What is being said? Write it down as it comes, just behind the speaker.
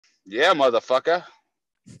Yeah, motherfucker.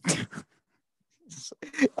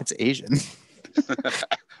 It's Asian.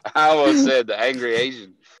 I almost said the angry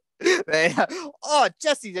Asian. Oh,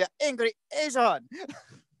 Jesse, the angry Asian.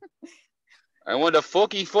 I went a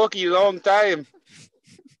fucky long time.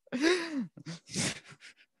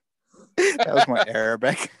 That was my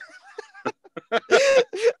Arabic.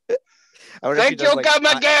 Thank you, come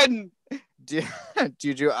again. Do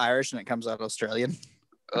you do Irish and it comes out Australian?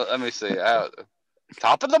 Let me see.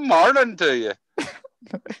 Top of the morning to you.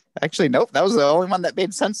 Actually, nope. That was the only one that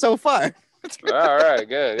made sense so far. All right,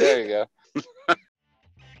 good. There you go.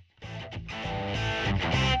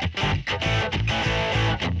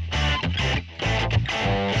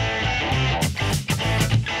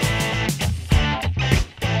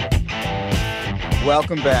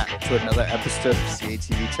 Welcome back to another episode of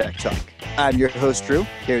CATV Tech Talk. I'm your host, Drew,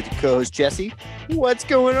 here with your co-host, Jesse. What's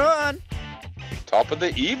going on? Top of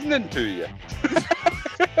the evening to you.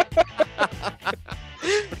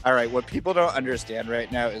 All right, what people don't understand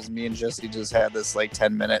right now is me and Jesse just had this like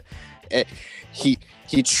 10-minute. He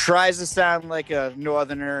tries to sound like a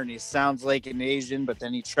northerner and he sounds like an Asian, but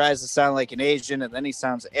then he tries to sound like an Asian and then he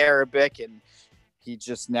sounds Arabic and he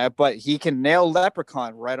just but he can nail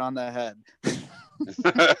leprechaun right on the head.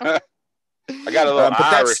 I got a little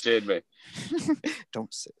Irish in me.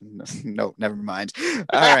 Don't say no, never mind.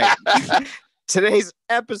 All right. Today's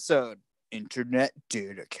episode, Internet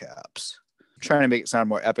Data Caps. I'm trying to make it sound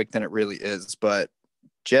more epic than it really is, but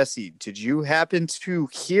Jesse, did you happen to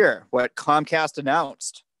hear what Comcast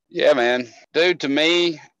announced? Yeah, man. Dude, to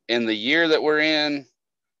me, in the year that we're in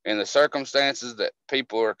the circumstances that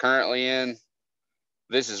people are currently in,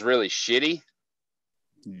 this is really shitty.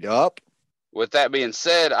 Yup. With that being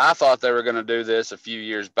said, I thought they were going to do this a few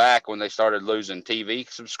years back when they started losing TV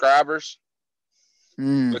subscribers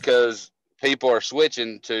because people are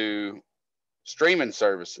switching to streaming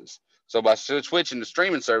services. So by switching to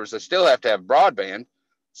streaming services, they still have to have broadband.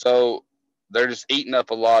 So they're just eating up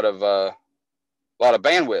a lot of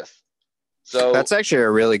bandwidth. So that's actually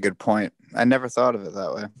a really good point. I never thought of it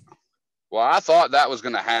that way. Well, I thought that was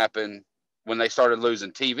going to happen when they started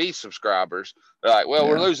losing TV subscribers. They're like, well,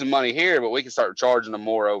 we're losing money here, but we can start charging them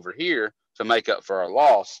more over here to make up for our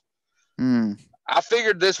loss. I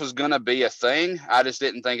figured this was going to be a thing. I just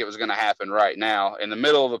didn't think it was going to happen right now in the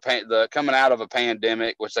middle of coming out of a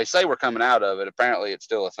pandemic, which they say we're coming out of it. Apparently it's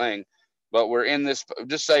still a thing, but we're in this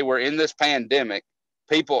pandemic.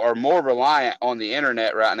 People are more reliant on the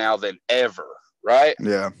internet right now than ever. Right.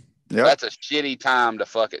 Yeah. Yep. That's a shitty time to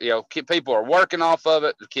fuck it. You know, people are working off of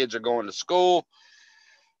it. The kids are going to school.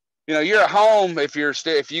 You know, you're at home. If you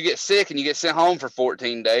get sick and you get sent home for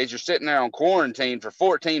 14 days, you're sitting there on quarantine for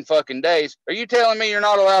 14 fucking days. Are you telling me you're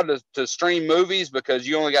not allowed to stream movies because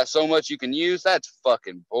you only got so much you can use? That's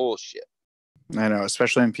fucking bullshit. I know,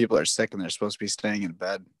 especially when people are sick and they're supposed to be staying in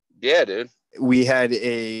bed. Yeah, dude. We had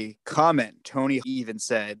a comment. Tony even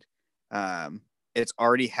said, it's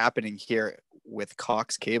already happening here with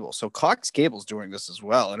Cox Cable. So Cox Cable's doing this as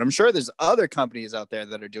well. And I'm sure there's other companies out there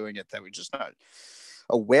that are doing it that we're just not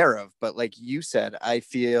aware of. But like you said, I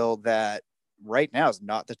feel that right now is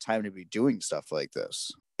not the time to be doing stuff like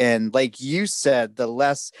this. And like you said, the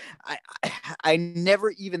less I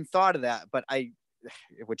never even thought of that, but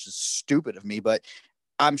which is stupid of me, but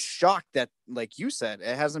I'm shocked that, like you said,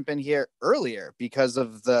 it hasn't been here earlier because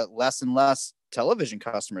of the less and less television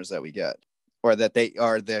customers that we get. Or that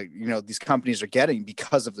these companies are getting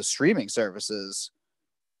because of the streaming services.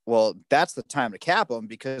 Well, that's the time to cap them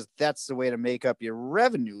because that's the way to make up your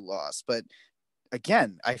revenue loss. But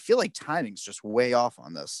again, I feel like timing's just way off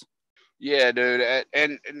on this. Yeah, dude.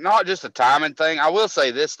 And not just a timing thing. I will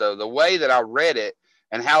say this, though. The way that I read it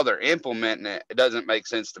and how they're implementing it, it doesn't make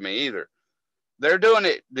sense to me either. They're doing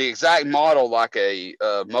it the exact model like a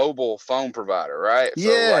mobile phone provider, right?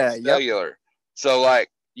 Yeah. So like cellular. Yep. So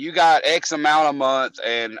like, you got X amount of months,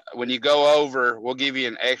 and when you go over, we'll give you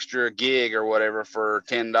an extra gig or whatever for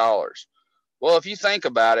 $10. Well, if you think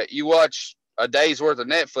about it, you watch a day's worth of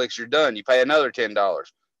Netflix, you're done. You pay another $10.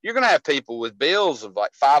 You're going to have people with bills of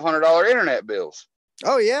like $500 internet bills.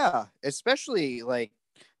 Oh, yeah. Especially like,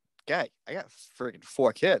 guy, I got freaking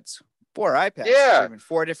 4 kids, 4 iPads,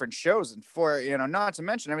 4 different shows, and 4, not to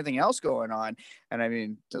mention everything else going on. And I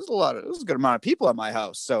mean, there's a good amount of people at my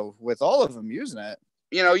house. So with all of them using it,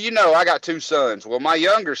 I got 2 sons. Well, my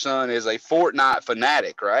younger son is a Fortnite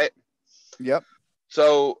fanatic, right? Yep.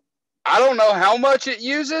 So I don't know how much it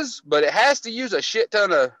uses, but it has to use a shit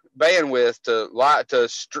ton of bandwidth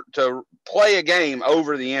to play a game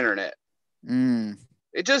over the internet.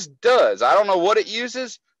 It just does. I don't know what it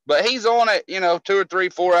uses, but he's on it, 2 or 3,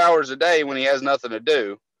 4 hours a day when he has nothing to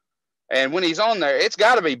do. And when he's on there, it's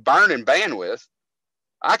got to be burning bandwidth.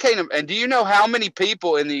 I can't. And do you know how many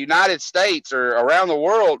people in the United States or around the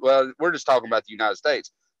world? Well, we're just talking about the United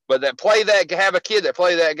States, but that play that have a kid that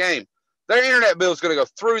play that game. Their internet bill is going to go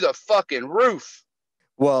through the fucking roof.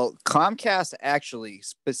 Well, Comcast actually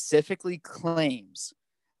specifically claims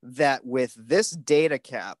that with this data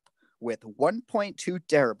cap, with 1.2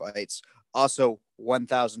 terabytes, also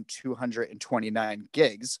 1,229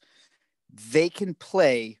 gigs, they can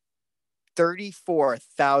play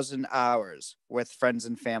 34,000 hours with friends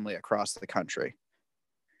and family across the country.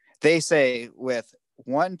 They say with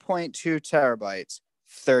 1.2 terabytes,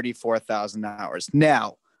 34,000 hours.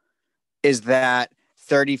 Now, is that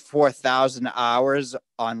 34,000 hours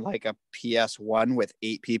on like a PS1 with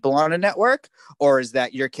 8 people on a network? Or is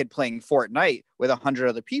that your kid playing Fortnite with 100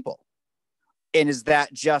 other people? And is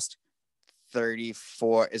that just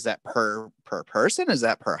 34? Is that per person? Is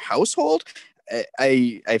that per household?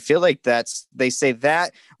 I feel like they say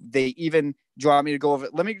that. They even, do you want me to go over?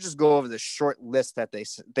 Let me just go over the short list that they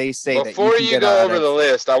say Before that you go over the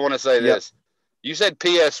list, I want to say this. You said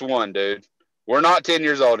PS1, dude. We're not 10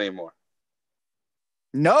 years old anymore.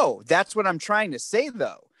 No, that's what I'm trying to say,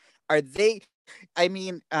 though. Are they? I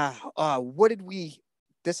mean, what did we?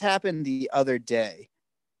 This happened the other day,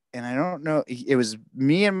 and I don't know. It was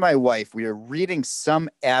me and my wife. We were reading some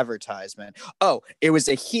advertisement. Oh, it was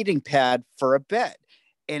a heating pad for a bed,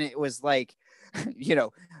 and it was like,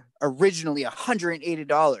 originally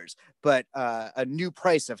 $180, but a new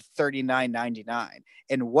price of $39.99.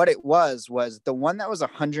 And what it was the one that was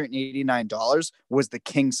 $189 was the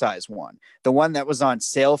king size one. The one that was on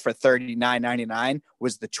sale for $39.99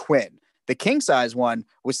 was the twin. The king size one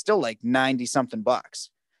was still like 90 something bucks.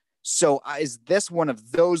 So is this one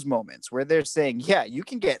of those moments where they're saying, yeah, you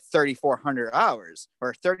can get 3,400 hours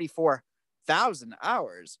or 34,000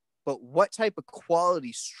 hours, but what type of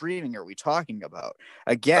quality streaming are we talking about?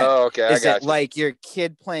 Again, is it like your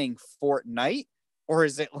kid playing Fortnite, or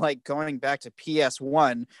is it like going back to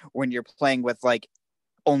PS1 when you're playing with like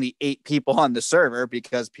only 8 people on the server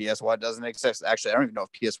because PS1 doesn't exist? Actually, I don't even know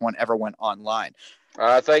if PS1 ever went online.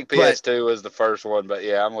 I think PS2 was the first one, but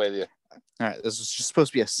yeah, I'm with you. All right, this was just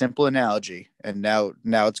supposed to be a simple analogy, and now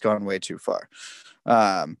it's gone way too far.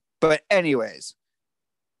 But anyways,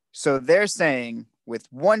 so they're saying with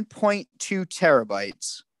 1.2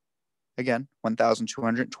 terabytes, again,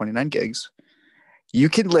 1,229 gigs, you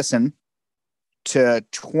can listen to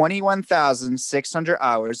 21,600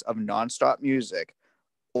 hours of nonstop music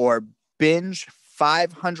or binge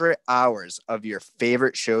 500 hours of your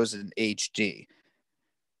favorite shows in HD.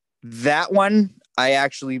 That one I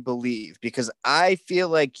actually believe, because I feel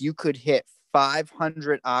like you could hit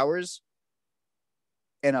 500 hours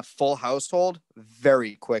in a full household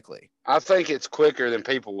very quickly. I think it's quicker than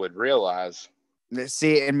people would realize.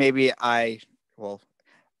 See, and maybe us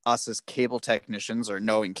as cable technicians or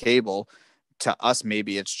knowing cable, to us,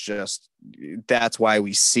 maybe it's just, that's why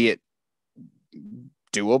we see it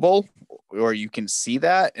doable, or you can see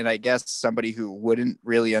that. And I guess somebody who wouldn't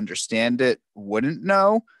really understand it wouldn't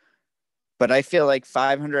know. But I feel like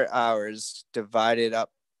 500 hours divided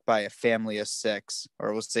up by a family of 6,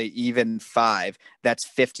 or we'll say even 5, that's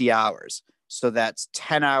 50 hours. So that's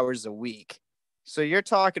 10 hours a week. So you're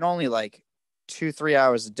talking only like 2-3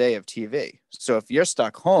 hours a day of TV. So if you're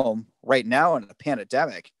stuck home right now in a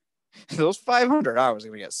pandemic, those 500 hours are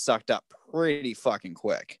going to get sucked up pretty fucking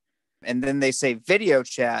quick. And then they say video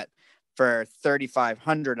chat for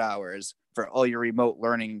 3,500 hours for all your remote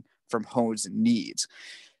learning from homes and needs.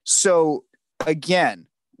 So again,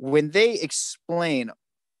 when they explain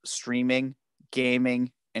streaming,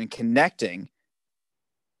 gaming, and connecting,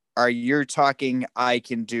 are you talking I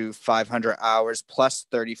can do 500 hours plus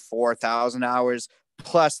 34,000 hours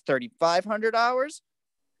plus 3,500 hours?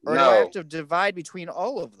 Or do I have to divide between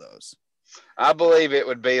all of those? I believe it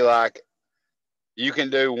would be like you can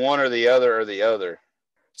do one or the other.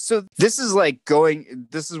 So this is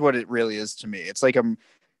what it really is to me. It's like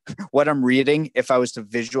what I'm reading, if I was to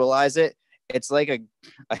visualize it, it's like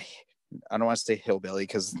I don't want to say hillbilly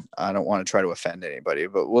because I don't want to try to offend anybody,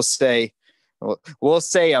 but we'll say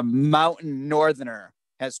a mountain northerner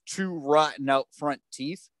has 2 rotten out front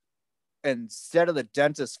teeth. Instead of the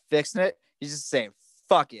dentist fixing it, he's just saying,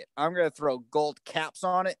 fuck it, I'm going to throw gold caps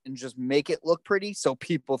on it and just make it look pretty so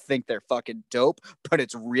people think they're fucking dope, but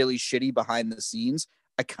it's really shitty behind the scenes.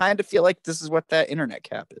 I kind of feel like this is what that internet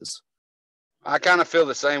cap is. I kind of feel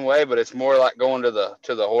the same way, but it's more like going to the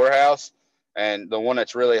whorehouse, and the one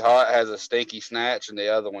that's really hot has a stinky snatch and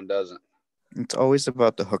the other one doesn't. It's always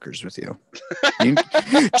about the hookers with you.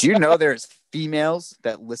 Do you know there's females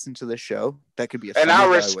that listen to the show that could be and offended by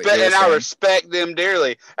what you're saying. I respect them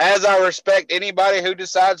dearly, as I respect anybody who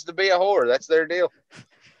decides to be a whore. That's their deal.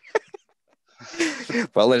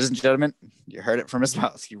 Well, ladies and gentlemen, you heard it from his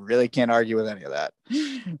mouth. You really can't argue with any of that.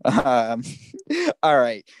 All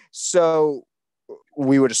right. So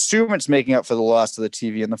we would assume it's making up for the loss of the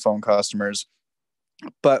TV and the phone customers.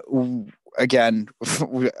 But again,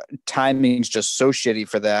 timing's just so shitty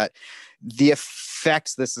for that. The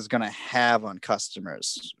effects this is going to have on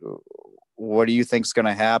customers, what do you think is going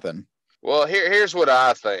to happen? Well, here's what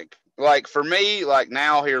I think. Like for me, like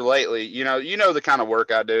now here lately, you know the kind of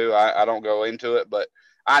work I do. I don't go into it, but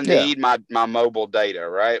I need my mobile data,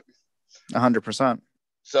 right? 100%.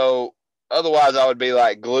 So otherwise I would be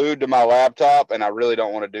like glued to my laptop, and I really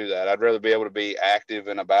don't want to do that. I'd rather be able to be active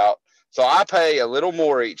and about. So I pay a little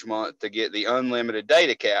more each month to get the unlimited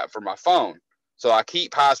data cap for my phone. So I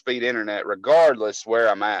keep high-speed internet regardless where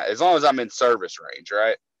I'm at, as long as I'm in service range,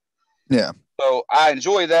 right? Yeah. So I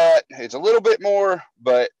enjoy that. It's a little bit more,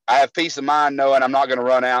 but I have peace of mind knowing I'm not going to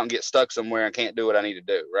run out and get stuck somewhere and can't do what I need to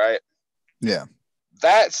do, right? Yeah.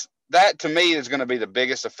 That to me is going to be the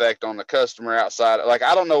biggest effect on the customer outside. Like,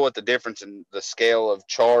 I don't know what the difference in the scale of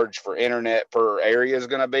charge for internet per area is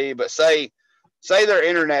going to be, but say their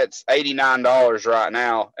internet's $89 right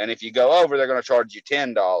now, and if you go over, they're going to charge you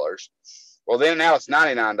 $10. Well, then now it's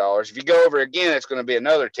 $99. If you go over again, it's going to be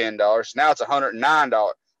another $10. Now it's $109.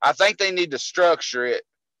 I think they need to structure it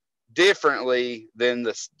differently than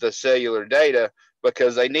the cellular data,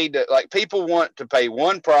 because they need to, like, people want to pay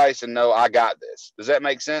one price and know I got this. Does that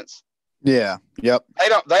make sense? Yeah. Yep. They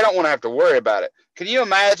don't want to have to worry about it. Can you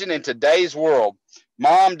imagine in today's world,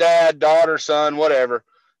 mom, dad, daughter, son, whatever,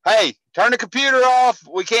 hey, turn the computer off.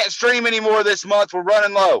 We can't stream anymore this month. We're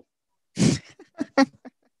running low.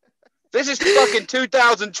 This is fucking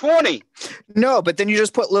 2020. No, but then you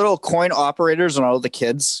just put little coin operators on all the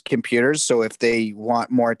kids' computers. So if they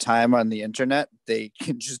want more time on the internet, they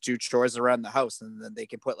can just do chores around the house, and then they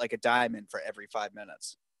can put like a dime in for every 5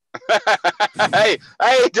 minutes. hey,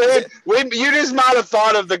 dude, you just might have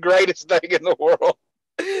thought of the greatest thing in the world.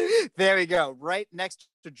 There we go. Right next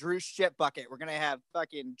to Drew's shit bucket, we're gonna have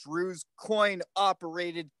fucking Drew's coin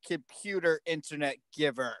operated computer internet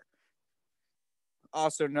giver,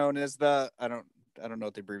 also known as the I don't know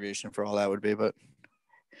what the abbreviation for all that would be, but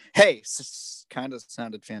hey, kind of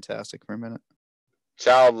sounded fantastic for a minute.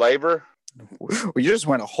 Child labor. Well, you just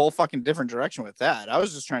went a whole fucking different direction with that. I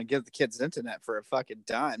was just trying to give the kids internet for a fucking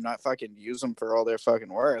dime, not fucking use them for all their fucking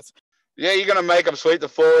worth. Yeah, you're gonna make them sweep the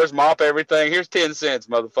floors, mop everything. Here's 10 cents,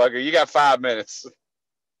 motherfucker. You got 5 minutes.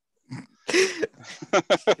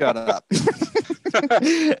 Shut up.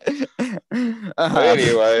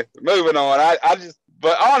 Anyway, moving on.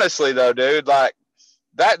 But honestly though, dude, like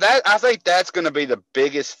that I think that's gonna be the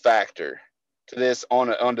biggest factor to this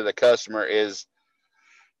onto the customer is,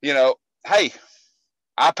 hey,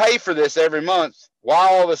 I pay for this every month. Why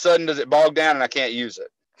all of a sudden does it bog down and I can't use it?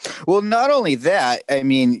 Well, not only that, I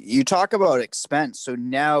mean, you talk about expense. So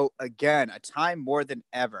now, again, a time more than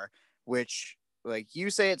ever, which, like you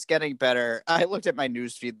say, it's getting better. I looked at my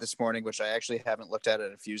news feed this morning, which I actually haven't looked at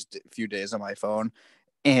in a few days on my phone,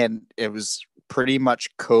 and it was pretty much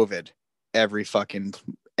COVID. Every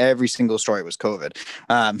single story was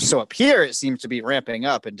COVID. So up here, it seems to be ramping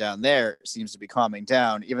up, and down there, it seems to be calming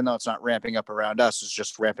down, even though it's not ramping up around us. It's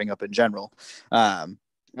just ramping up in general.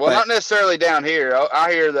 Well, not necessarily down here. I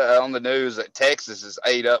hear that on the news that Texas is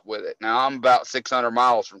ate up with it. Now, I'm about 600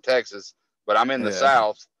 miles from Texas, but I'm in the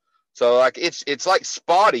South. So, like, it's like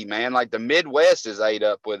spotty, man. Like, the Midwest is ate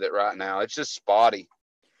up with it right now. It's just spotty.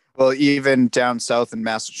 Well, even down south in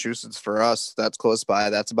Massachusetts for us, that's close by.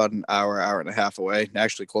 That's about an hour and a half away.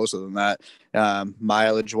 Actually, closer than that.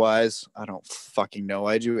 Mileage-wise, I don't fucking know.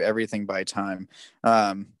 I do everything by time.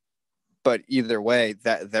 But either way,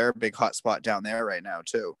 that they're a big hot spot down there right now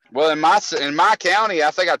too. Well, in my county,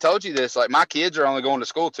 I think I told you this. Like, my kids are only going to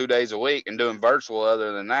school 2 days a week and doing virtual.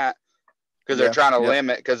 Other than that, because they're trying to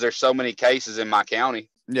limit, because there's so many cases in my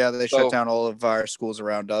county. Yeah, they shut down all of our schools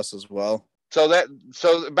around us as well.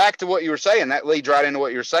 So back to what you were saying, that leads right into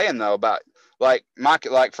what you're saying though about like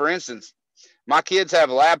for instance, my kids have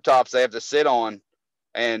laptops they have to sit on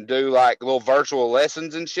and do like little virtual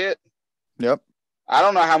lessons and shit. Yep. I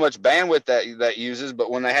don't know how much bandwidth that uses,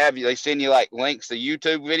 but when they send you like links to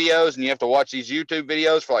YouTube videos, and you have to watch these YouTube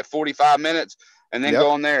videos for like 45 minutes, and then go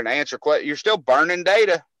on there and answer questions. You're still burning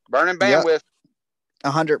data, burning bandwidth.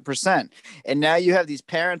 100%. And now you have these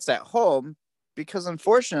parents at home because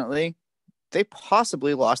unfortunately they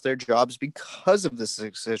possibly lost their jobs because of this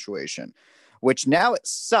situation, which now it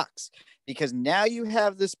sucks because now you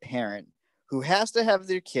have this parent who has to have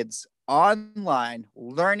their kids online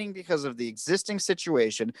learning because of the existing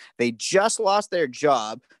situation. They just lost their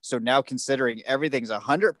job. So now, considering everything's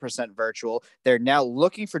 100% virtual, they're now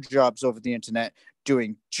looking for jobs over the internet,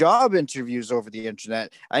 doing job interviews over the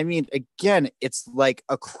internet. I mean, again, it's like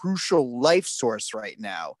a crucial life source right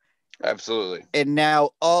now. Absolutely. And now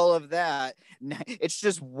all of that, it's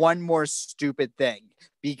just one more stupid thing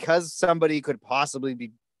because somebody could possibly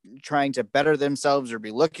be trying to better themselves or be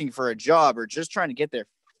looking for a job or just trying to get their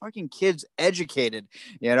fucking kids educated,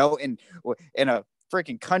 in a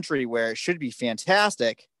freaking country where it should be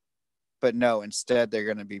fantastic. But no, instead they're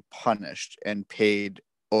going to be punished and paid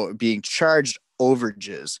or being charged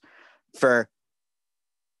overages for.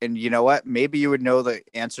 And you know what? Maybe you would know the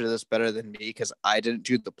answer to this better than me because I didn't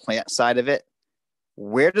do the plant side of it.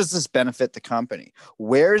 Where does this benefit the company?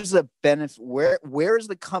 Where's the benefit? Where is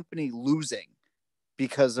the company losing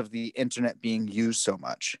because of the internet being used so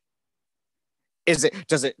much?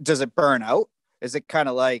 Does it burn out? Is it kind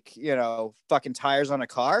of like, fucking tires on a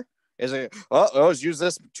car? Is it, it's used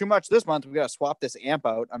this too much this month, we got to swap this amp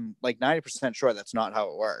out? I'm like 90% sure that's not how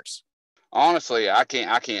it works. Honestly, I can't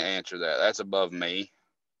answer that. That's above me.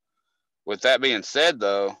 With that being said,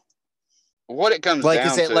 though, what it comes down to,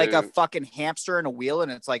 is it like a fucking hamster in a wheel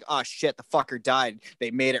and it's like, oh shit, the fucker died,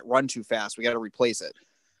 they made it run too fast, we got to replace it?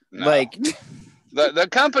 No. Like the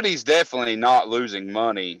company's definitely not losing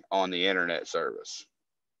money on the internet service.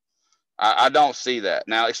 I don't see that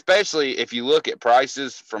now, especially if you look at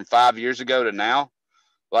prices from 5 years ago to now.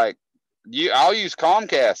 Like, I'll use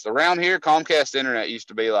Comcast. Around here, Comcast internet used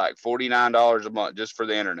to be like $49 a month just for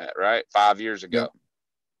the internet, right? 5 years ago. Yep.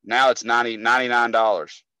 Now it's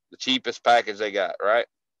 $99. The cheapest package they got, right?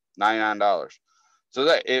 $99. So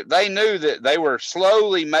they knew that they were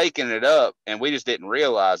slowly making it up, and we just didn't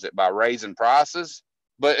realize it by raising prices.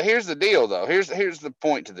 But here's the deal, though. Here's the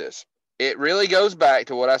point to this. It really goes back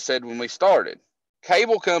to what I said when we started.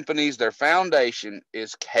 Cable companies, their foundation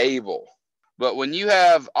is cable. But when you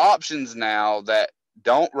have options now that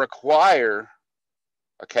don't require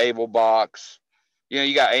a cable box,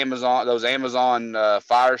 you got Amazon, those Amazon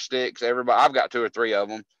Fire Sticks. I've got 2 or 3 of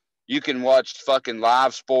them. You can watch fucking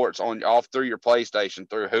live sports off through your PlayStation,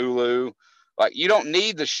 through Hulu. Like, you don't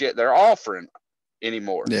need the shit they're offering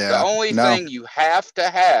anymore. Yeah, the only thing you have to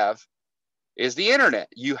have is the internet.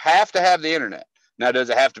 You have to have the internet. Now, does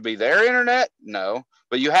it have to be their internet? No,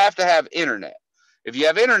 but you have to have internet. If you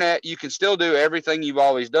have internet, you can still do everything you've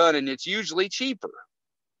always done, and it's usually cheaper.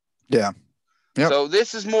 Yeah. Yep. So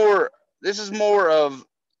this is more of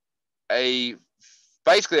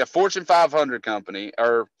basically a Fortune 500 company,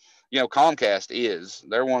 or Comcast is.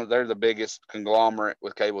 They're the biggest conglomerate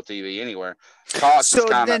with cable TV anywhere. Cox so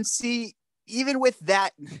then see, even with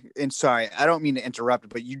that, and sorry, I don't mean to interrupt,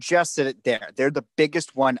 but you just said it there. They're the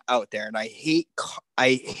biggest one out there, and I hate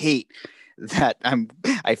that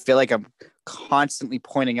I feel like I'm constantly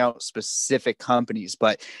pointing out specific companies,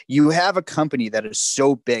 but you have a company that is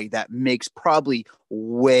so big that makes probably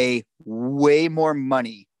way, way more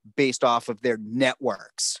money based off of their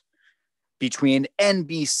networks between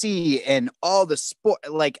NBC and all the sport.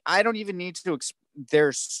 Like, I don't even need to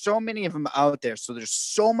there's so many of them out there, so there's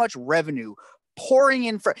so much revenue pouring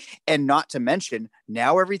in and not to mention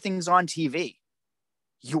now everything's on TV.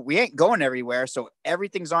 We ain't going everywhere, so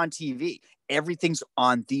everything's on TV. Everything's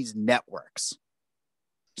on these networks.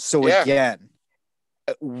 So again,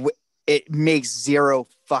 it makes zero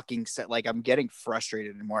fucking sense. Like, I'm getting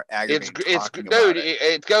frustrated and more aggravated.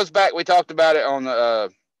 It goes back. We talked about it on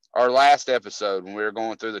our last episode when we were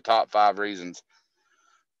going through the top 5 reasons.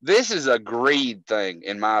 This is a greed thing,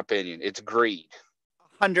 in my opinion. It's greed.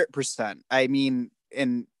 100%. I mean,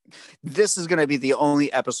 and this is going to be the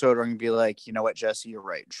only episode where I'm going to be like, you know what, Jesse, you're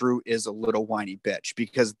right. Drew is a little whiny bitch,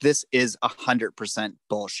 because this is 100%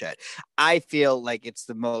 bullshit. I feel like it's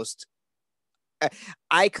the most,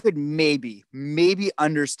 I could maybe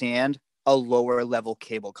understand a lower level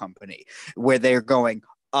cable company where they're going,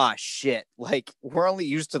 ah, shit, like, we're only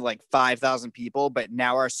used to like 5,000 people, but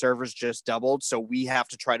now our servers just doubled, so we have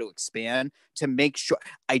to try to expand to make sure.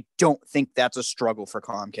 I don't think that's a struggle for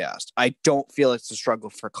Comcast. I don't feel it's a struggle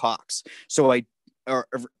for Cox. So or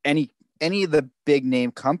any of the big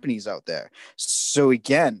name companies out there. So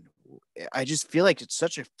again, I just feel like it's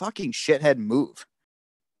such a fucking shithead move.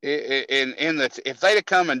 If they'd have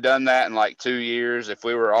come and done that in like 2 years, if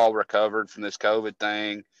we were all recovered from this COVID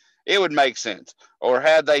thing, it would make sense. Or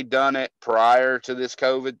had they done it prior to this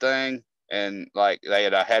COVID thing, and like they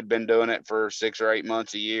had been doing it for 6 or 8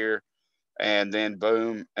 months a year, And then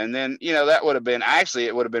boom. And then, that would have been, actually,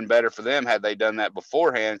 it would have been better for them had they done that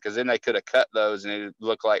beforehand, because then they could have cut those and it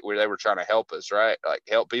looked like they were trying to help us, right? Like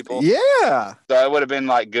help people. Yeah. So it would have been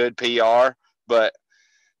like good PR. But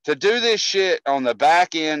to do this shit on the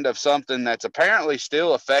back end of something that's apparently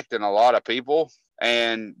still affecting a lot of people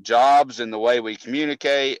and jobs and the way we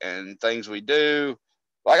communicate and things we do.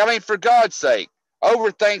 Like, I mean, for God's sake, over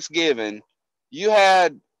Thanksgiving, you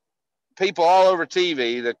had people all over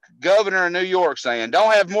TV, the governor of New York saying,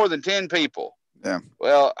 don't have more than 10 people. Yeah.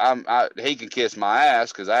 Well, he can kiss my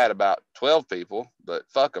ass because I had about 12 people, but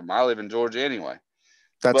fuck him. I live in Georgia anyway.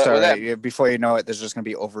 That's all right. Before you know it, there's just going to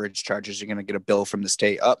be overage charges. You're going to get a bill from the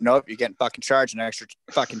state. Oh, nope, you're getting fucking charged an extra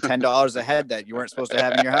fucking $10 a head that you weren't supposed to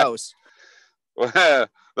have in your house. Well,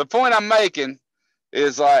 the point I'm making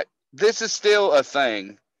is, like, this is still a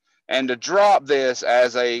thing. And to drop this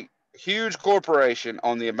as a huge corporation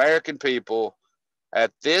on the American people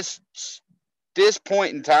at this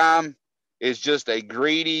point in time is just a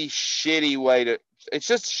greedy, shitty way to. It's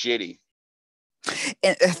just shitty.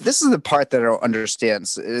 And this is the part that I don't understand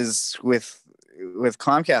is with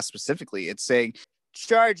Comcast specifically. It's saying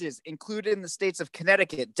charges included in the states of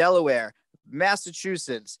Connecticut, Delaware,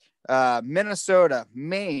 Massachusetts, Minnesota,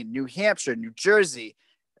 Maine, New Hampshire, New Jersey,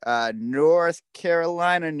 North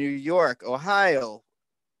Carolina, New York, Ohio,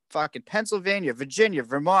 fucking Pennsylvania, Virginia,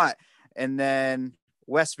 Vermont, and then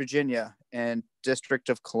West Virginia and District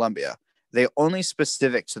of Columbia. They only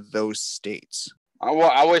specific to those states.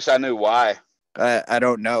 I wish I knew why. I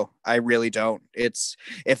don't know. I really don't. It's,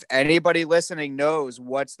 if anybody listening knows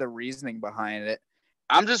what's the reasoning behind it.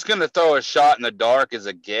 I'm just going to throw a shot in the dark as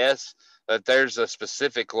a guess that there's a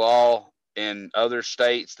specific law in other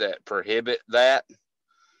states that prohibit that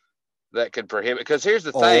could prohibit. Because here's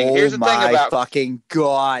the thing. Here's the thing about fucking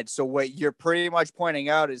God. So what you're pretty much pointing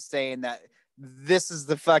out is saying that this is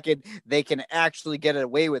the fucking, they can actually get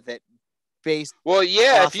away with it based. Well,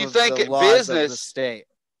 yeah, if you think business, the state.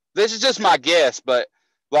 This is just my guess, but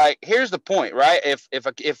like, here's the point, right? If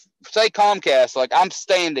say Comcast, like I'm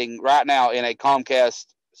standing right now in a Comcast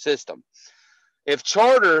system. If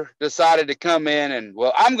Charter decided to come in and,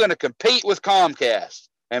 well, I'm going to compete with Comcast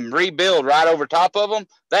and rebuild right over top of them,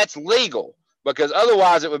 that's legal, because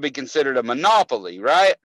otherwise it would be considered a monopoly,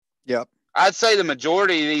 right? Yep. I'd say the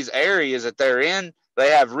majority of these areas that they're in, they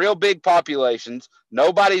have real big populations.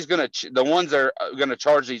 Nobody's going to, the ones that are going to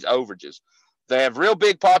charge these overages. They have real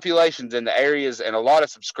big populations in the areas and a lot of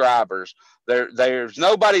subscribers. There's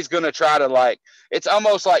nobody's going to try to, like, it's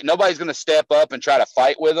almost like nobody's going to step up and try to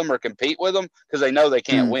fight with them or compete with them because they know they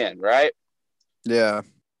can't win, right? Yeah.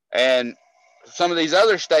 And some of these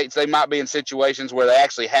other states, they might be in situations where they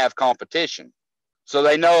actually have competition. So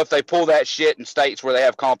they know if they pull that shit in states where they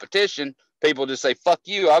have competition, people just say, fuck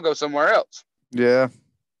you, I'll go somewhere else. Yeah.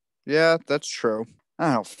 Yeah, that's true.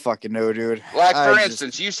 I don't fucking know, dude. Like, for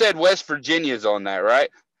instance, you said West Virginia's on that, right?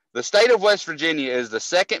 The state of West Virginia is the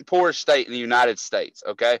second poorest state in the United States,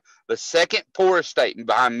 okay? The second poorest state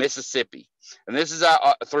behind Mississippi. And this is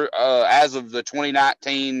as of the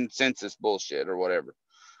 2019 census bullshit or whatever.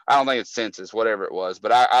 I don't think it's census, whatever it was,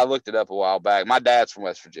 but I looked it up a while back. My dad's from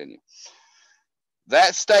West Virginia.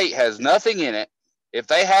 That state has nothing in it. If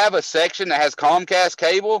they have a section that has Comcast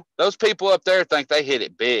cable, those people up there think they hit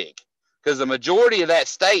it big. Because the majority of that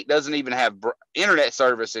state doesn't even have internet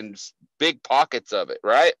service in big pockets of it,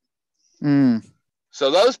 right?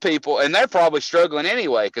 So those people, and they're probably struggling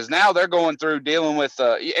anyway, because now they're going through dealing with,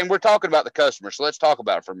 and we're talking about the customer, so let's talk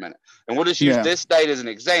about it for a minute. And we'll just use this state as an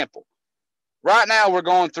example. Right now, we're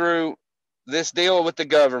going through this deal with the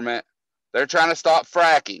government. They're trying to stop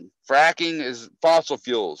fracking. Fracking is fossil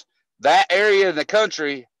fuels. That area of the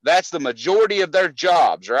country, that's the majority of their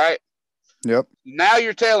jobs, right? Yep. Now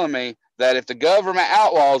you're telling me that if the government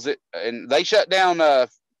outlaws it, and they shut down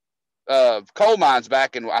coal mines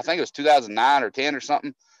back in, I think it was 2009 or 10 or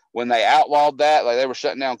something, when they outlawed that, like they were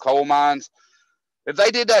shutting down coal mines. If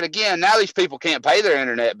they did that again, now these people can't pay their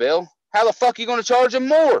internet bill. How the fuck are you going to charge them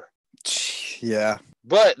more? Yeah.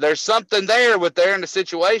 But there's something there with they're in a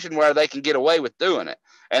situation where they can get away with doing it.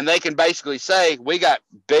 And they can basically say, we got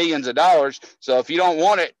billions of dollars, so if you don't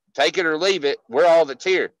want it, take it or leave it. We're all that's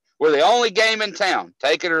here. We're the only game in town.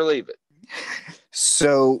 Take it or leave it.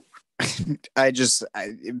 So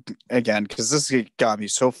again, because this got me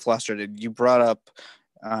so flustered. You brought up,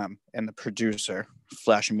 and the producer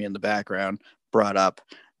flashing me in the background brought up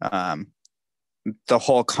the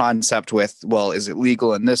whole concept with, well, is it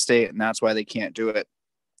legal in this state? And that's why they can't do it.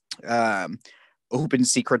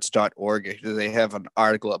 OpenSecrets.org, they have an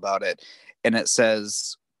article about it. And it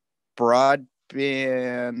says broadcast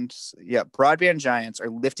broadband giants are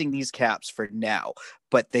lifting these caps for now,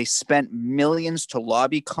 but they spent millions to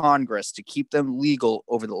lobby Congress to keep them legal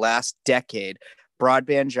over the last decade.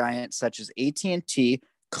 Broadband giants such as AT&T,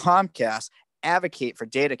 Comcast advocate for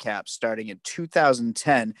data caps starting in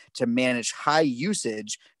 2010 to manage high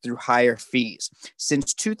usage through higher fees.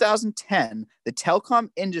 Since 2010, the telecom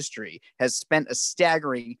industry has spent a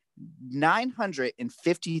staggering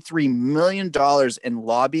 $953 million in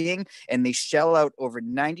lobbying, and they shell out over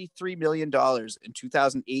 $93 million in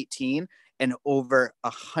 2018 and over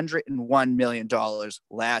 $101 million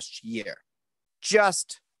last year.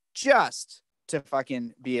 Just to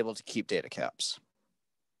fucking be able to keep data caps.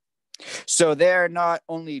 So they're not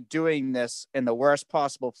only doing this in the worst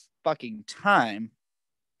possible fucking time,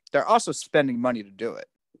 they're also spending money to do it.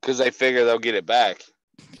 Because they figure they'll get it back.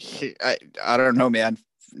 I don't know, man.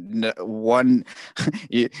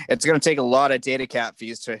 It's going to take a lot of data cap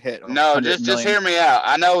fees to hit. No, just hear me out.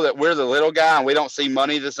 I know that we're the little guy and we don't see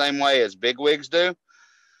money the same way as bigwigs do.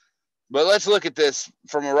 But let's look at this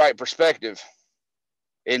from a right perspective.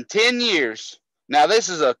 In 10 years, now this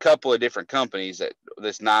is a couple of different companies that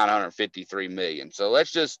this $953 million. So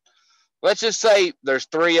let's just say there's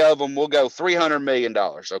three of them. We'll go $300 million.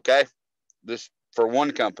 Okay, this for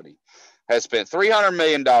one company has spent $300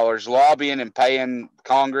 million lobbying and paying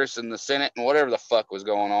Congress and the Senate and whatever the fuck was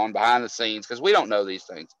going on behind the scenes, because we don't know these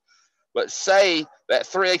things. But say that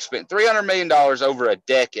they spent $300 million over a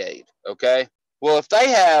decade. Okay, well, if they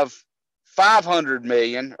have 500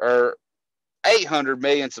 million or 800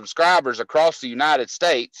 million subscribers across the United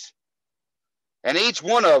States, and each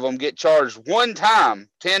one of them get charged one time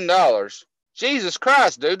 $10, Jesus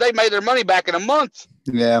Christ, dude, they made their money back in a month.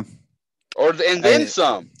 Yeah. And then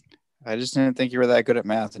some. I just didn't think you were that good at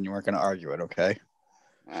math and you weren't going to argue it, okay?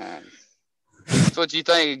 That's what you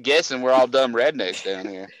think, guessing we're all dumb rednecks down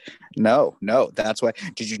here. No, that's why.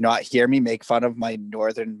 Did you not hear me make fun of my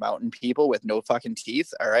northern mountain people with no fucking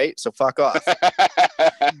teeth? All right, so fuck off.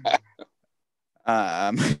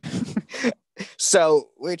 So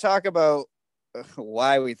we talk about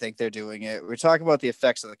why we think they're doing it. We talk about the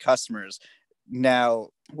effects of the customers. Now,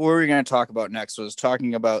 what we're going to talk about next was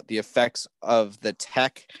talking about the effects of the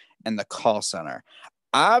tech and the call center.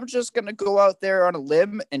 I'm just going to go out there on a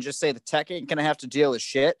limb and just say the tech ain't going to have to deal with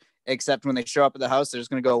shit, except when they show up at the house, they're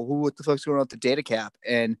just going to go, what the fuck's going on with the data cap?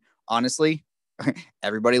 And honestly,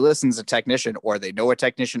 everybody listens to a technician, or they know a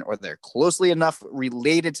technician, or they're closely enough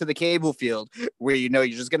related to the cable field where you're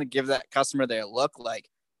just going to give that customer their look like,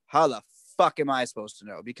 how the fuck am I supposed to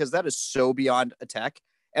know? Because that is so beyond a tech.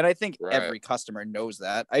 And I think every customer knows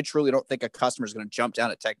that. I truly don't think a customer is going to jump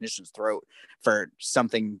down a technician's throat for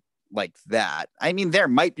something like that. I mean, there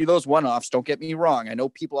might be those one-offs. Don't get me wrong. I know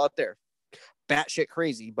people out there batshit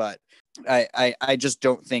crazy, but I just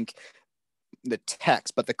don't think the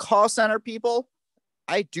techs, but the call center people,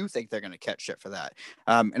 I do think they're going to catch shit for that.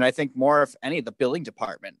 And I think more of any of the billing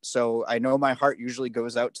department. So I know my heart usually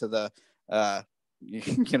goes out to the,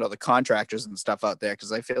 the contractors and stuff out there,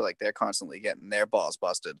 because I feel like they're constantly getting their balls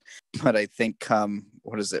busted. But I think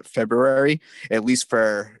February, at least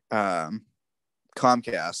for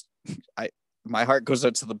Comcast, my heart goes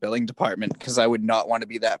out to the billing department, because I would not want to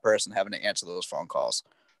be that person having to answer those phone calls.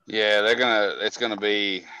 Yeah, there's gonna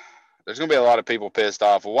be a lot of people pissed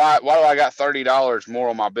off. Why do I got $30 more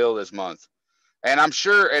on my bill this month? And I'm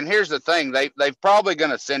sure, and here's the thing, they've probably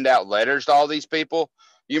gonna send out letters to all these people.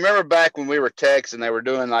 You remember back when we were techs and they were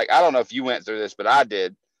doing, like, I don't know if you went through this, but I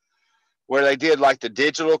did, where they did like the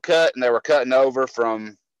digital cut and they were cutting over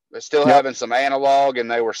from still having some analog,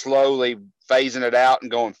 and they were slowly phasing it out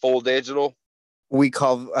and going full digital. We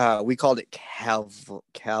called it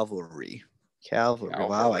cavalry.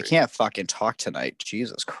 Wow, I can't fucking talk tonight.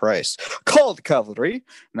 Jesus Christ. Called cavalry.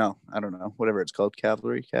 No, I don't know. Whatever it's called,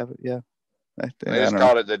 cavalry. Yeah. They just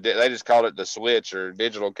called it the switch or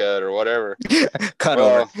digital cut or whatever. Cut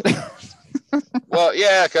over. Well,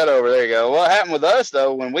 yeah, cut over. There you go. What happened with us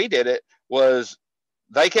though when we did it was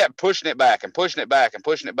they kept pushing it back and pushing it back and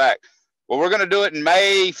pushing it back. Well, we're going to do it in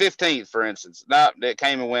May 15th, for instance. No, it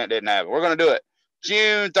came and went, didn't happen. We're going to do it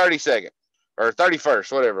June 32nd or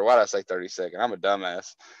 31st, whatever. Why did I say 32nd? I'm a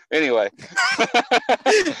dumbass. Anyway.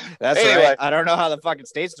 That's right. I don't know how the fucking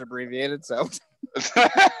states are abbreviated, so.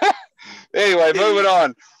 Anyway, moving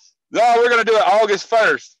on. No, we're going to do it August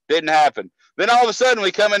 1st. Didn't happen. Then all of a sudden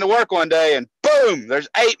we come into work one day and boom, there's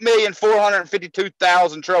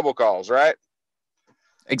 8,452,000 trouble calls, right?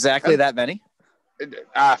 Exactly that many?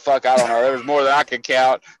 Fuck, I don't know. There was more than I could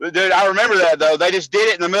count. Dude, I remember that, though. They just did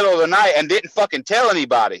it in the middle of the night and didn't fucking tell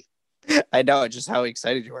anybody. I know just how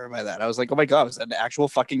excited you were by that. I was like, oh my God, was that an actual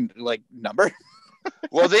fucking, like, number?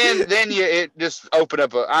 Well, then it just opened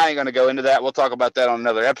up. I ain't going to go into that. We'll talk about that on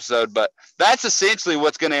another episode. But that's essentially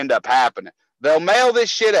what's going to end up happening. They'll mail this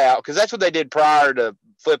shit out because that's what they did prior to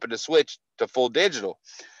flipping the switch to full digital.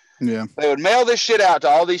 Yeah. They would mail this shit out to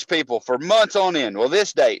all these people for months on end. Well,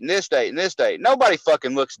 this date and this date and this date. Nobody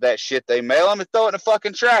fucking looks at that shit they mail them and throw it in the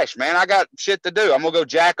fucking trash, man. I got shit to do. I'm going to go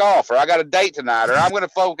jack off, or I got a date tonight, or I'm going to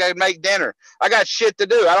fucking make dinner. I got shit to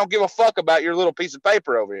do. I don't give a fuck about your little piece of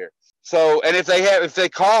paper over here. So, and if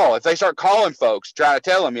they start calling folks, trying to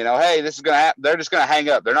tell them, hey, this is going to happen, they're just going to hang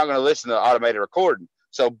up. They're not going to listen to the automated recording.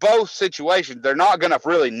 So both situations, they're not going to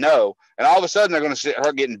really know. And all of a sudden, they're going to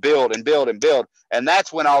start getting billed and billed and billed. And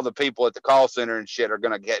that's when all the people at the call center and shit are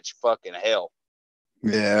going to catch fucking hell.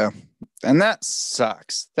 Yeah. And that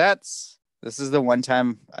sucks. This is the one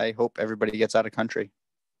time I hope everybody gets out of country.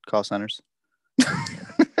 Call centers.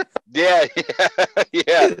 Yeah.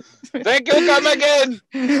 Think you'll come again.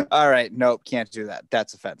 All right. Nope. Can't do that.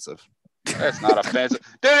 That's offensive. That's not offensive.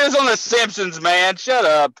 Dude, it's on The Simpsons, man. Shut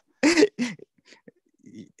up.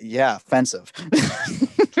 Yeah, offensive.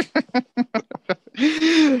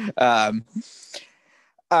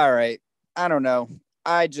 All right. I don't know.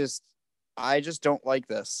 I just don't like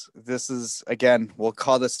this. This is, again, we'll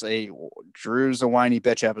call this a Drew's a whiny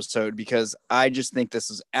bitch episode because I just think this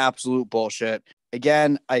is absolute bullshit.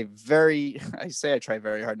 Again, I try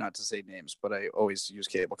very hard not to say names, but I always use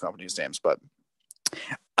cable companies' names. But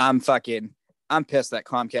I'm pissed that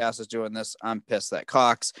Comcast is doing this. I'm pissed that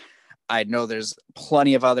Cox. I know there's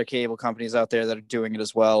plenty of other cable companies out there that are doing it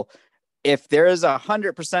as well. If there is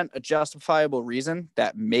 100% a justifiable reason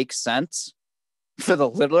that makes sense for the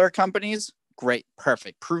littler companies, great,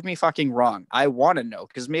 perfect. Prove me fucking wrong. I want to know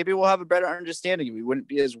because maybe we'll have a better understanding. We wouldn't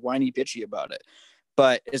be as whiny bitchy about it.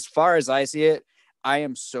 But as far as I see it, I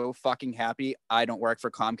am so fucking happy I don't work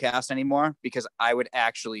for Comcast anymore because I would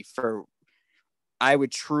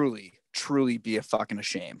truly be a fucking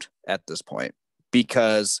ashamed at this point.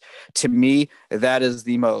 Because to me, that is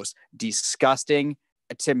the most disgusting.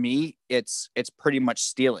 To me, it's pretty much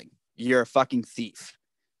stealing. You're a fucking thief.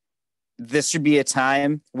 This should be a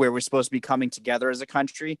time where we're supposed to be coming together as a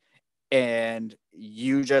country, and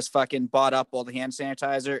you just fucking bought up all the hand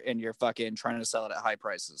sanitizer and you're fucking trying to sell it at high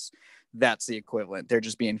prices. That's the equivalent. They're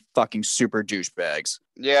just being fucking super douchebags.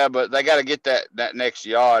 Yeah, but they got to get that next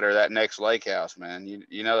yacht or that next lake house, man.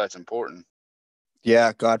 You know that's important.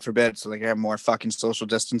 Yeah, God forbid, so they can have more fucking social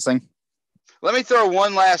distancing. Let me throw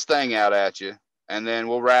one last thing out at you, and then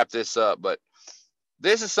we'll wrap this up. But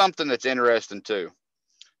this is something that's interesting, too.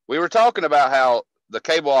 We were talking about how the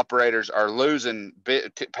cable operators are losing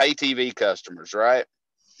pay TV customers, right?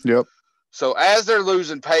 Yep. So as they're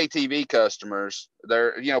losing pay TV customers,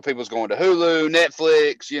 people's going to Hulu,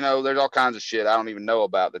 Netflix, there's all kinds of shit I don't even know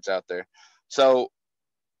about that's out there. So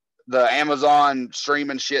the Amazon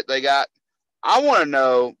streaming shit they got, I want to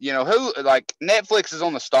know, who, like Netflix is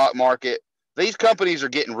on the stock market. These companies are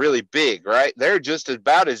getting really big, right? They're just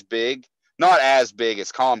about as big, not as big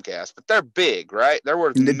as Comcast, but they're big, right? They're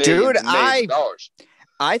worth millions and millions of dollars.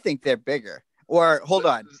 I think they're bigger. Or hold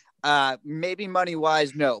on. Maybe money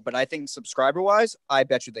wise, no, but I think subscriber wise, I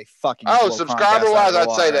bet you they fucking. Subscriber wise,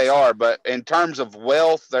 I'd say they are, but in terms of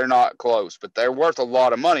wealth, they're not close. But they're worth a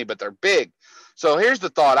lot of money, but they're big. So here's the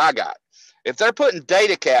thought I got: if they're putting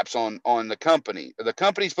data caps on the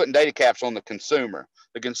company's putting data caps on the consumer.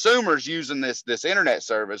 The consumer's using this internet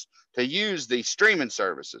service to use these streaming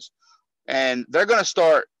services, and they're going to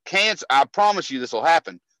start I promise you, this will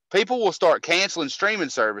happen. People will start canceling streaming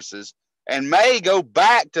services and may go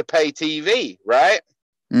back to pay TV, right?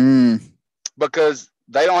 Because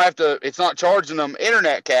they don't have to, it's not charging them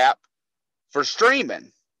internet cap for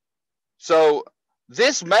streaming. So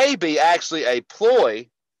this may be actually a ploy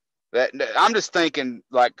that I'm just thinking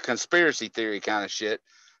like conspiracy theory kind of shit.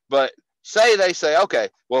 But they say, okay,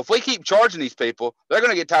 well, if we keep charging these people, they're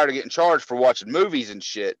going to get tired of getting charged for watching movies and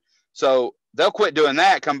shit. So they'll quit doing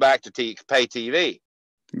that, come back to pay TV.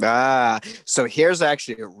 So here's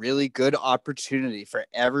actually a really good opportunity for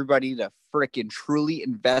everybody to freaking truly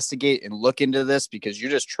investigate and look into this because you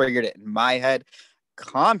just triggered it in my head.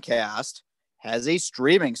 Comcast has a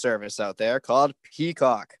streaming service out there called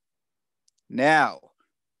Peacock. Now,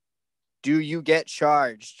 do you get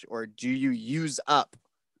charged or do you use up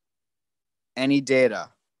any data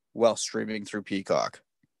while streaming through Peacock?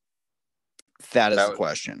 That is the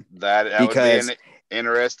question. That would be an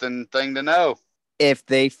interesting thing to know. If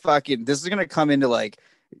they this is going to come into like,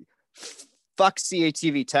 fuck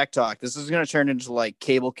CATV Tech Talk. This is going to turn into like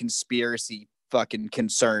cable conspiracy fucking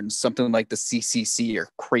concerns, something like the CCC or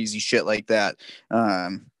crazy shit like that.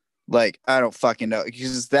 Like, I don't fucking know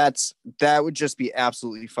because that would just be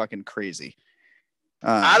absolutely fucking crazy.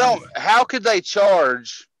 How could they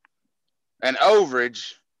charge an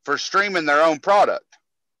overage for streaming their own product?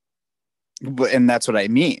 And that's what I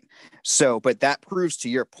mean. So, but that proves to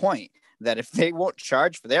your point that if they won't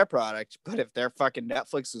charge for their product, but if their fucking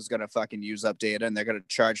Netflix is going to fucking use up data and they're going to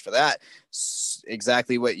charge for that,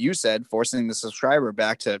 exactly what you said, forcing the subscriber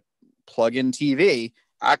back to plug in TV.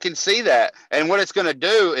 I can see that. And what it's going to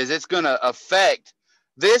do is it's going to affect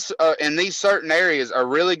this in these certain areas are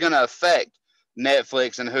really going to affect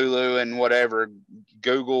Netflix and Hulu and whatever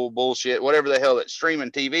Google bullshit, whatever the hell that streaming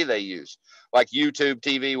TV they use, like YouTube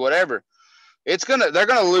TV, whatever. They're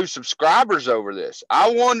gonna lose subscribers over this.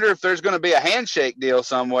 I wonder if there's gonna be a handshake deal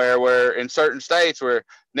somewhere where in certain states where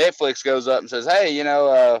Netflix goes up and says, "Hey,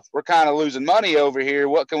 we're kind of losing money over here.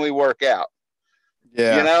 What can we work out?"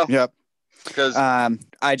 Yeah. Yep. Because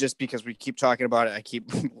because we keep talking about it, I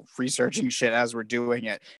keep researching shit as we're doing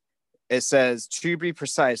it. It says, to be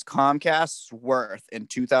precise, Comcast's worth in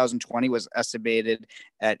 2020 was estimated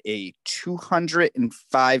at a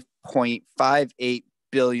 $205.58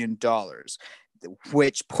 billion,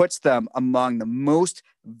 which puts them among the most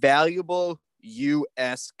valuable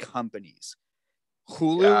U.S. companies.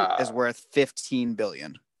 Hulu is worth $15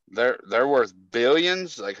 billion. They're worth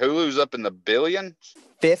billions. Like Hulu's up in the billions.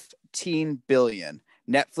 $15 billion.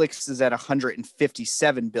 Netflix is at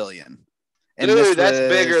 $157 billion. And dude, that's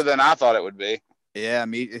bigger than I thought it would be. Yeah,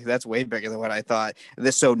 that's way bigger than what I thought.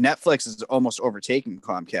 So Netflix is almost overtaking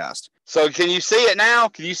Comcast. So can you see it now?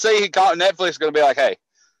 Can you see Netflix is going to be like, hey,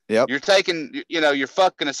 yep, you're taking, you're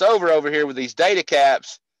fucking us over here with these data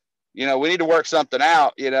caps. We need to work something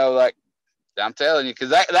out. Like I'm telling you, because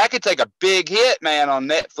that could take a big hit, man, on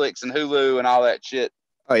Netflix and Hulu and all that shit.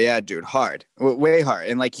 Oh yeah, dude, hard, way hard.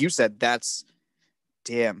 And like you said, that's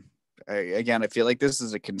damn. Again, I feel like this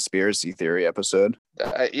is a conspiracy theory episode.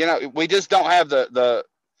 We just don't have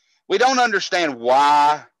we don't understand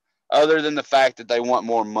why, other than the fact that they want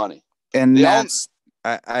more money. And that's,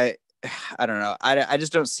 I don't know. I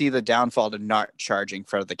just don't see the downfall to not charging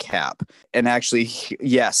for the cap. And actually,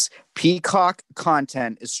 yes, Peacock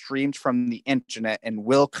content is streamed from the internet and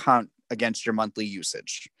will count against your monthly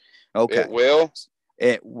usage. Okay.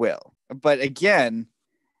 It will. But again,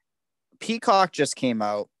 Peacock just came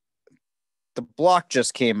out. The block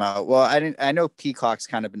just came out. Well, I know Peacock's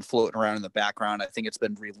kind of been floating around in the background. I think it's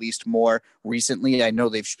been released more recently. I know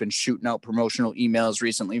they've been shooting out promotional emails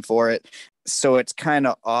recently for it. So it's kind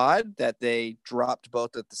of odd that they dropped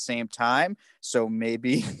both at the same time. So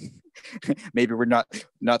maybe we're not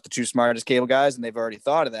the two smartest cable guys and they've already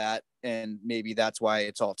thought of that. And maybe that's why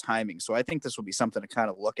it's all timing. So I think this will be something to kind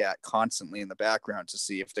of look at constantly in the background to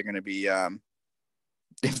see if they're going to be,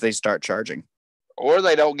 if they start charging. Or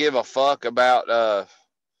they don't give a fuck about the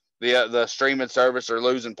streaming service or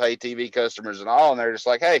losing pay TV customers and all. And they're just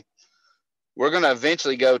like, hey, we're going to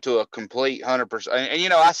eventually go to a complete 100%.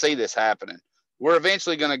 And, I see this happening. We're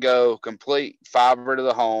eventually going to go complete fiber to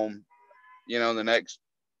the home, in the next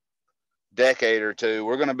decade or two.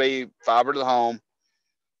 We're going to be fiber to the home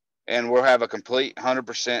and we'll have a complete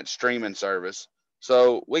 100% streaming service.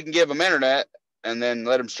 So we can give them internet and then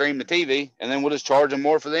let them stream the TV and then we'll just charge them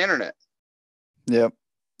more for the internet. Yep.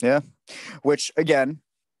 Yeah. Which again,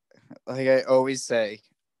 like I always say,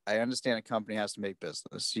 I understand a company has to make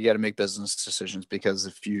business. You got to make business decisions because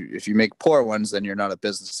if you make poor ones, then you're not a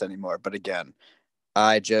business anymore. But again,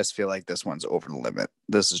 I just feel like this one's over the limit.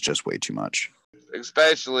 This is just way too much.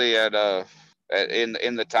 Especially in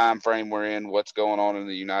the time frame we're in, what's going on in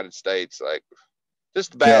the United States, like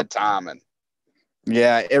just bad timing.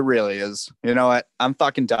 Yeah, it really is. You know what? I'm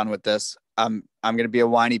fucking done with this. I'm gonna be a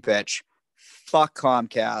whiny bitch. Fuck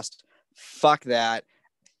Comcast. Fuck that.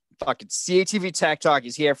 Fucking CATV Tech Talk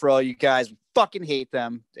is here for all you guys. We fucking hate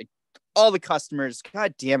them. All the customers.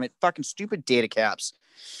 God damn it. Fucking stupid data caps.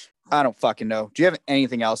 I don't fucking know. Do you have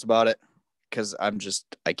anything else about it? Because I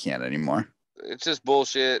can't anymore. It's just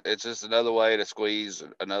bullshit. It's just another way to squeeze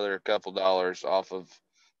another couple dollars off of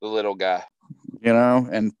the little guy.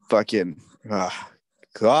 And fucking,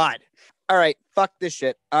 God. All right. Fuck this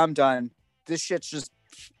shit. I'm done. This shit's just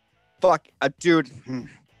fuck, dude.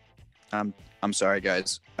 I'm sorry,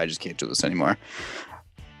 guys. I just can't do this anymore.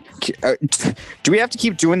 Do we have to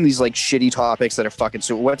keep doing these like shitty topics that are fucking?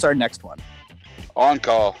 So what's our next one? On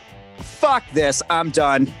call. Fuck this. I'm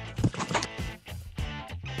done.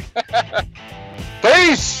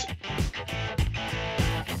 Peace.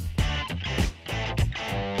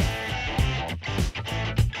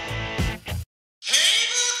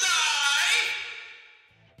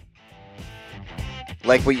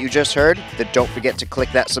 Like what you just heard? Then don't forget to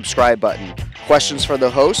click that subscribe button. questions for the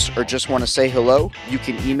host, or just want to say hello, you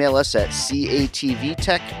can email us at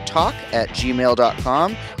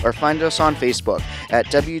catvtechtalk@gmail.com or find us on Facebook at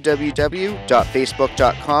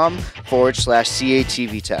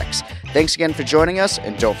www.facebook.com/catvtechs. Thanks again for joining us,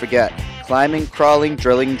 and don't forget, climbing, crawling,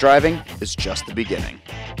 drilling, driving is just the beginning.